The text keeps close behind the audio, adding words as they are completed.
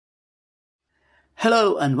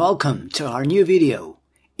Hello and welcome to our new video.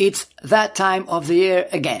 It's that time of the year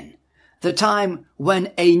again, the time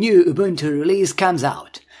when a new Ubuntu release comes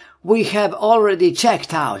out. We have already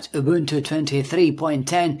checked out Ubuntu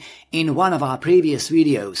 23.10 in one of our previous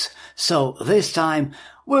videos, so this time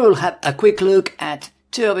we will have a quick look at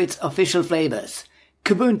two of its official flavors,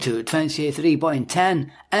 Kubuntu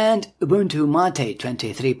 23.10 and Ubuntu Mate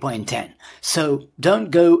 23.10, so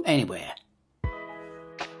don't go anywhere.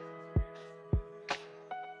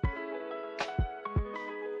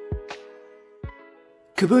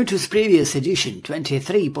 Kubuntu's previous edition,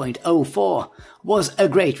 23.04, was a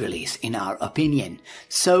great release in our opinion,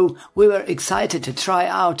 so we were excited to try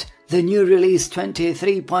out the new release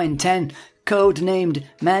 23.10, codenamed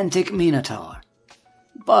Mantic Minotaur.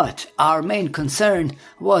 But our main concern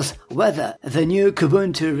was whether the new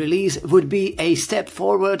Kubuntu release would be a step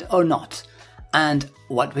forward or not, and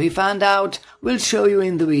what we found out we'll show you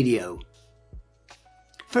in the video.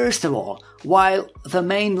 First of all, while the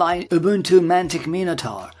mainline Ubuntu Mantic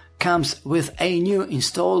Minotaur comes with a new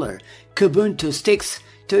installer, Kubuntu sticks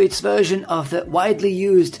to its version of the widely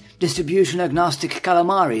used distribution-agnostic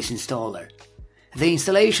Calamares installer. The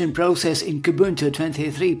installation process in Kubuntu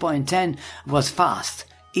 23.10 was fast,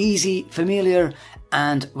 easy, familiar,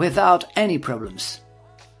 and without any problems.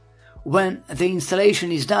 When the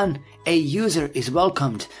installation is done, a user is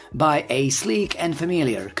welcomed by a sleek and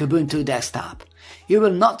familiar Kubuntu desktop. You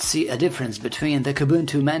will not see a difference between the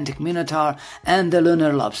Kubuntu Mantic Minotaur and the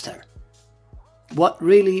Lunar Lobster. What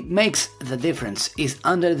really makes the difference is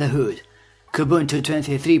under the hood. Kubuntu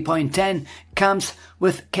 23.10 comes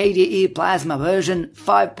with KDE Plasma version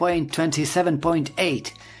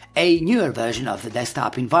 5.27.8, a newer version of the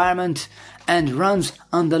desktop environment, and runs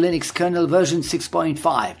on the Linux kernel version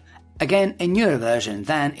 6.5, again a newer version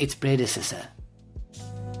than its predecessor.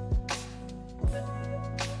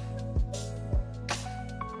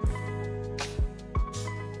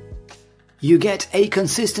 You get a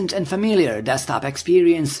consistent and familiar desktop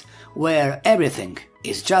experience where everything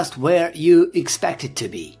is just where you expect it to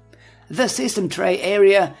be. The system tray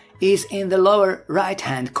area is in the lower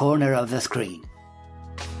right-hand corner of the screen.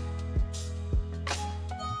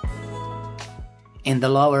 In the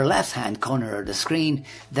lower left-hand corner of the screen,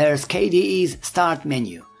 there's KDE's Start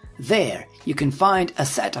menu. There you can find a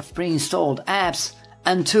set of pre-installed apps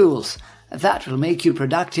and tools that will make you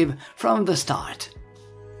productive from the start.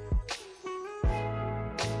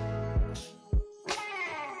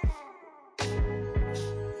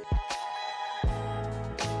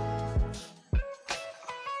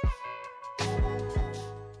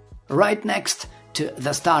 Right next to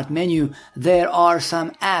the Start menu, there are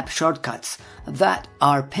some app shortcuts that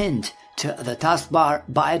are pinned to the taskbar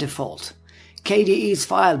by default. KDE's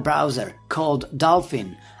file browser, called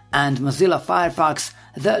Dolphin, and Mozilla Firefox,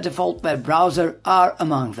 the default web browser, are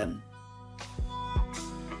among them.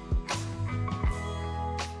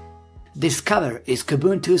 Discover is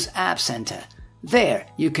Kubuntu's App Center. There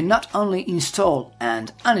you can not only install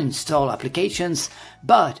and uninstall applications,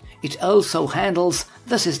 but it also handles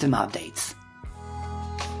the system updates.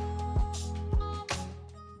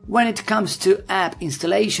 When it comes to app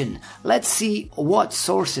installation, let's see what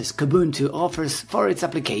sources Kubuntu offers for its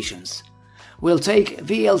applications. We'll take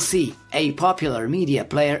VLC, a popular media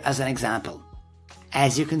player, as an example.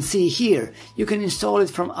 As you can see here, you can install it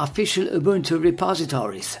from official Ubuntu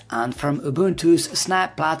repositories and from Ubuntu's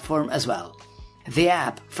Snap platform as well. The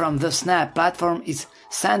app from the Snap platform is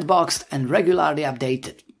sandboxed and regularly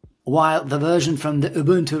updated, while the version from the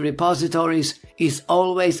Ubuntu repositories is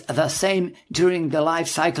always the same during the life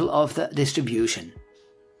cycle of the distribution.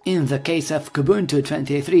 In the case of Kubuntu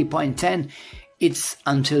 23.10, it's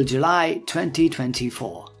until July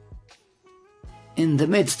 2024. In the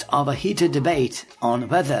midst of a heated debate on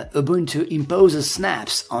whether Ubuntu imposes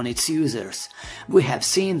snaps on its users, we have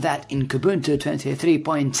seen that in Kubuntu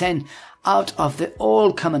 23.10, out of the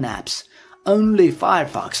all common apps, only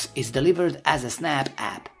Firefox is delivered as a Snap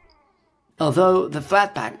app. Although the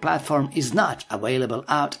Flatpak platform is not available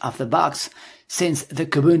out of the box since the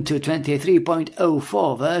Kubuntu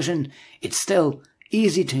 23.04 version, it's still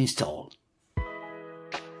easy to install.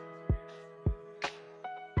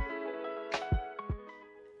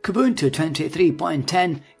 Kubuntu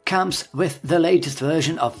 23.10 comes with the latest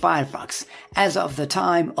version of Firefox as of the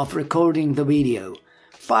time of recording the video.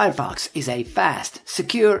 Firefox is a fast,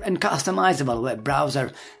 secure and customizable web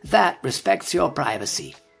browser that respects your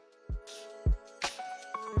privacy.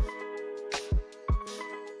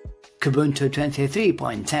 Kubuntu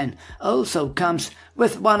 23.10 also comes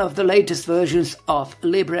with one of the latest versions of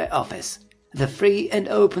LibreOffice, the free and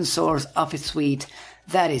open source Office suite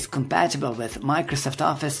that is compatible with Microsoft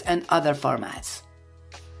Office and other formats.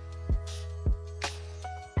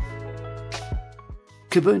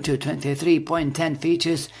 Kubuntu 23.10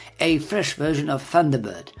 features a fresh version of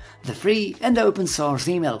Thunderbird, the free and open source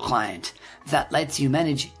email client that lets you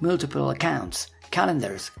manage multiple accounts,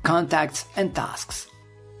 calendars, contacts, and tasks.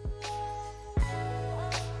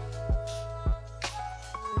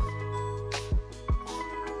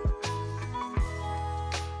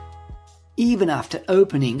 Even after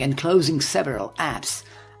opening and closing several apps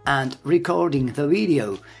and recording the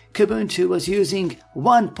video, Kubuntu was using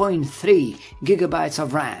 1.3 GB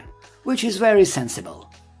of RAM, which is very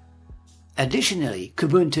sensible. Additionally,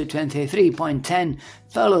 Kubuntu 23.10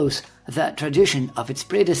 follows the tradition of its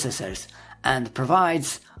predecessors and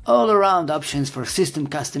provides all-around options for system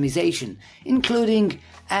customization, including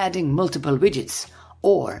adding multiple widgets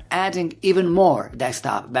or adding even more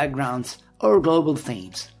desktop backgrounds or global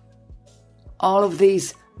themes. All of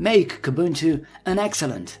these make Kubuntu an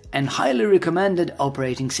excellent and highly recommended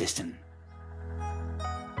operating system.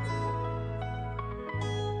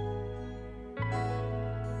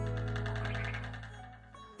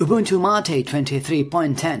 Ubuntu Mate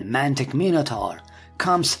 23.10 Mantic Minotaur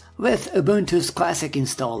comes with Ubuntu's classic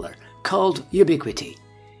installer called Ubiquity.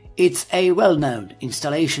 It's a well-known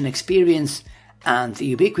installation experience, and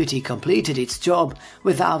Ubiquity completed its job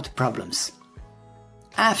without problems.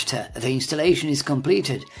 After the installation is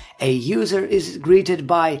completed, a user is greeted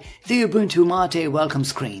by the Ubuntu Mate welcome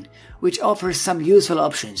screen, which offers some useful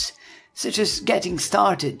options, such as Getting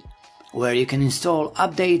Started, where you can install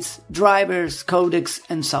updates, drivers, codecs,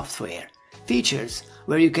 and software. Features,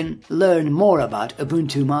 where you can learn more about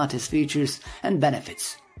Ubuntu Mate's features and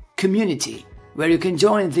benefits. Community, where you can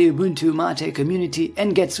join the Ubuntu Mate community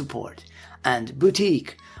and get support. And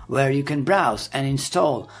Boutique, where you can browse and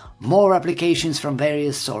install more applications from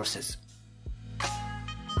various sources.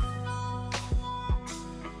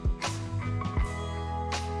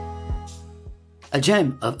 A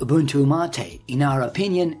gem of Ubuntu Mate, in our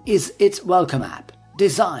opinion, is its welcome app,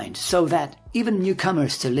 designed so that even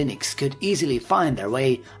newcomers to Linux could easily find their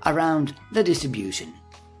way around the distribution.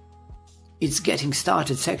 Its Getting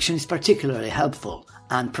Started section is particularly helpful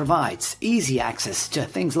and provides easy access to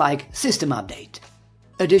things like System Update,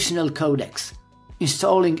 additional codecs,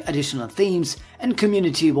 installing additional themes, and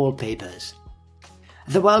community wallpapers.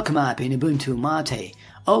 The Welcome app in Ubuntu Mate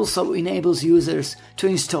also enables users to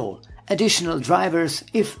install additional drivers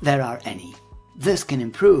if there are any. This can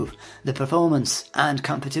improve the performance and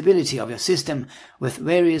compatibility of your system with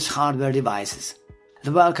various hardware devices.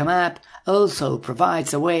 The Welcome app also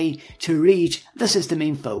provides a way to reach the system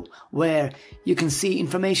info, where you can see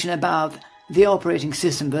information about the operating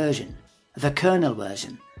system version, the kernel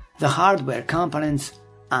version, the hardware components,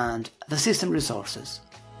 and the system resources.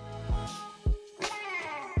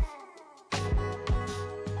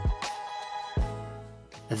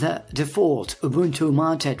 The default Ubuntu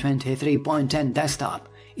Mate 23.10 desktop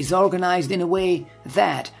is organized in a way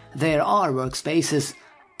that there are workspaces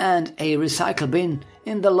and a recycle bin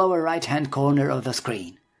in the lower right-hand corner of the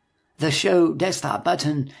screen. The Show Desktop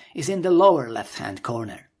button is in the lower left-hand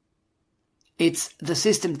corner. It's the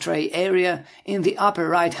system tray area in the upper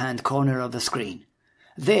right-hand corner of the screen.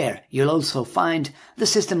 There you'll also find the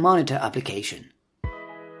System Monitor application.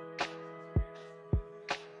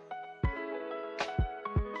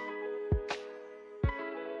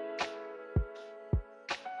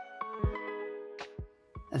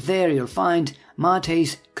 There you'll find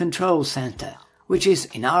Mate's Control Center, which is,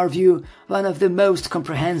 in our view, one of the most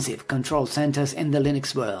comprehensive control centers in the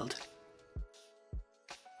Linux world.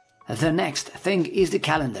 The next thing is the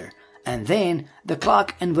calendar, and then the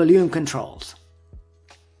clock and volume controls.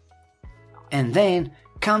 And then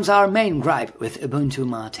comes our main gripe with Ubuntu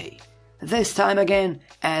Mate. This time again,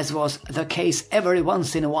 as was the case every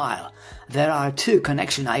once in a while, there are two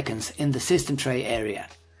connection icons in the system tray area.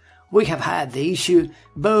 We have had the issue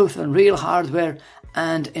both on real hardware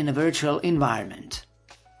and in a virtual environment.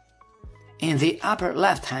 In the upper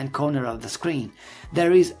left-hand corner of the screen,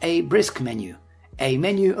 there is a brisk menu, a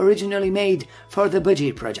menu originally made for the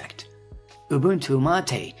Budgie project. Ubuntu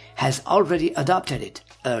Mate has already adopted it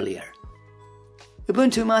earlier.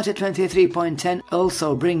 Ubuntu Mate 23.10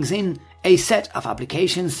 also brings in a set of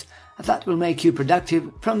applications that will make you productive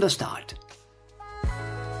from the start.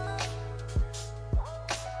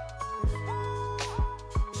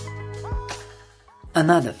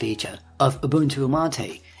 Another feature of Ubuntu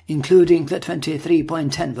Mate, including the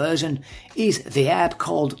 23.10 version, is the app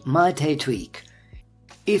called Mate Tweak.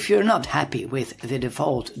 If you're not happy with the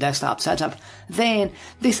default desktop setup, then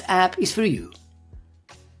this app is for you.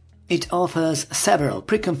 It offers several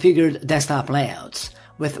pre-configured desktop layouts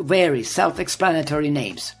with very self-explanatory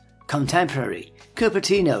names: Contemporary,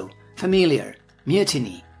 Cupertino, Familiar,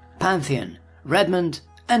 Mutiny, Pantheon, Redmond,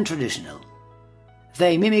 and Traditional.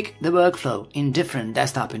 They mimic the workflow in different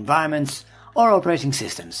desktop environments or operating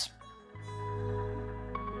systems.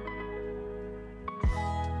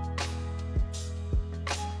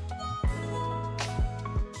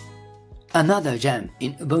 Another gem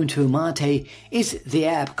in Ubuntu Mate is the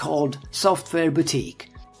app called Software Boutique.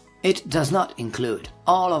 It does not include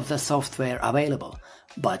all of the software available,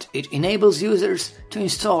 but it enables users to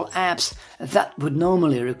install apps that would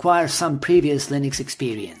normally require some previous Linux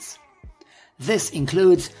experience. This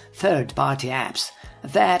includes third-party apps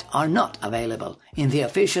that are not available in the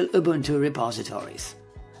official Ubuntu repositories.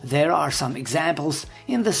 There are some examples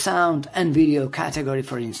in the sound and video category,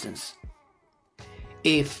 for instance.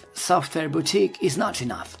 If Software Boutique is not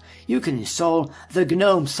enough, you can install the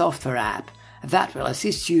GNOME software app that will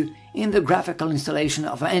assist you in the graphical installation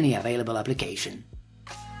of any available application.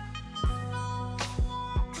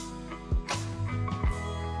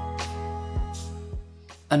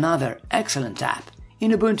 Another excellent app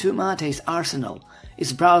in Ubuntu Mate's arsenal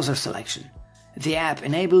is Browser Selection. The app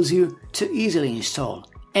enables you to easily install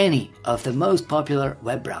any of the most popular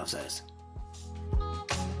web browsers.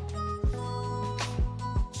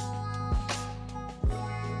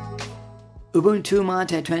 Ubuntu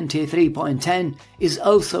Mate 23.10 is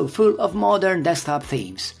also full of modern desktop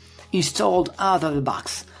themes, installed out of the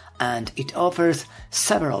box, and it offers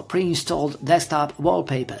several pre-installed desktop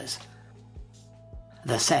wallpapers.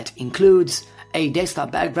 The set includes a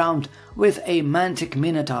desktop background with a Mantic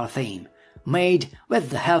Minotaur theme, made with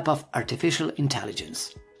the help of artificial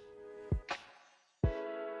intelligence.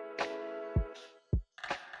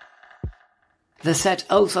 The set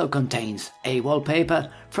also contains a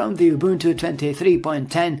wallpaper from the Ubuntu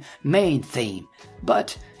 23.10 main theme,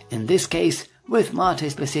 but in this case with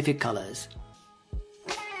Mate-specific colors.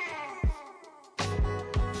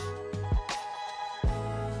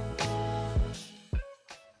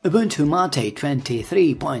 Ubuntu Mate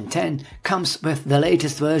 23.10 comes with the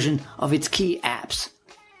latest version of its key apps,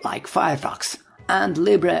 like Firefox and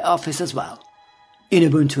LibreOffice as well. In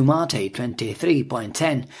Ubuntu Mate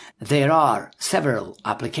 23.10, there are several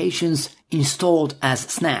applications installed as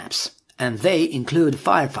snaps, and they include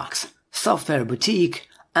Firefox, Software Boutique,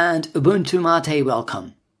 and Ubuntu Mate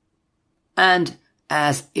Welcome. And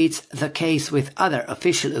as it's the case with other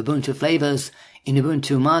official Ubuntu flavors, in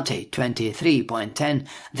Ubuntu Mate 23.10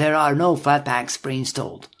 there are no Flatpaks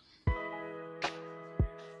pre-installed.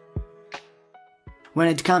 When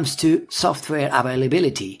it comes to software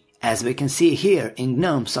availability, as we can see here in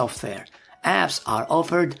GNOME software, apps are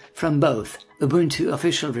offered from both Ubuntu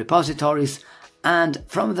official repositories and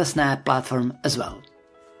from the Snap platform as well.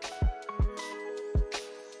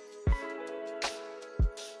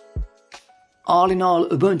 All in all,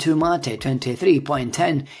 Ubuntu Mate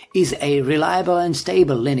 23.10 is a reliable and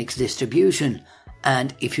stable Linux distribution,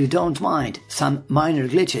 and if you don't mind some minor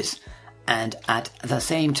glitches, and at the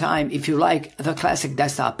same time if you like the classic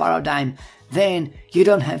desktop paradigm, then you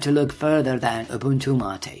don't have to look further than Ubuntu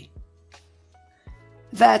Mate.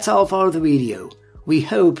 That's all for the video. We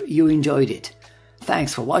hope you enjoyed it.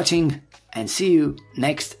 Thanks for watching and see you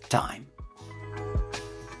next time.